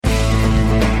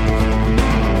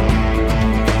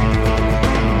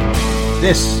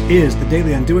This is the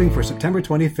Daily Undoing for September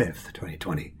 25th,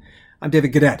 2020. I'm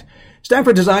David Gadet.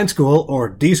 Stanford Design School, or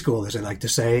D-School as I like to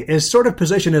say, is sort of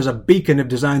positioned as a beacon of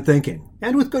design thinking,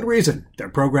 and with good reason. Their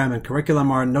program and curriculum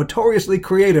are notoriously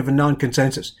creative and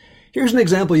non-consensus. Here's an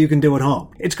example you can do at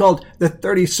home. It's called the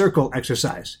 30 Circle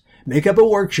Exercise. Make up a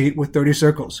worksheet with 30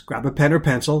 circles. Grab a pen or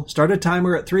pencil, start a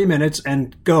timer at 3 minutes,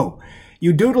 and go.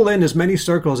 You doodle in as many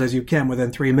circles as you can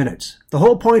within 3 minutes. The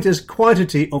whole point is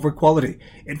quantity over quality.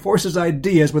 It forces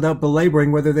ideas without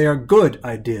belaboring whether they are good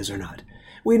ideas or not.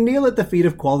 We kneel at the feet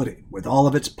of quality, with all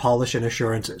of its polish and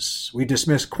assurances. We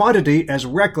dismiss quantity as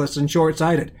reckless and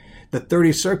short-sighted. The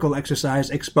 30 circle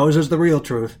exercise exposes the real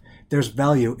truth. There's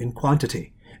value in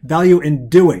quantity. Value in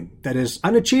doing that is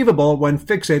unachievable when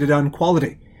fixated on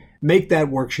quality. Make that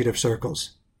worksheet of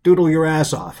circles. Doodle your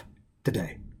ass off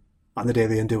today on the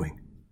Daily Undoing.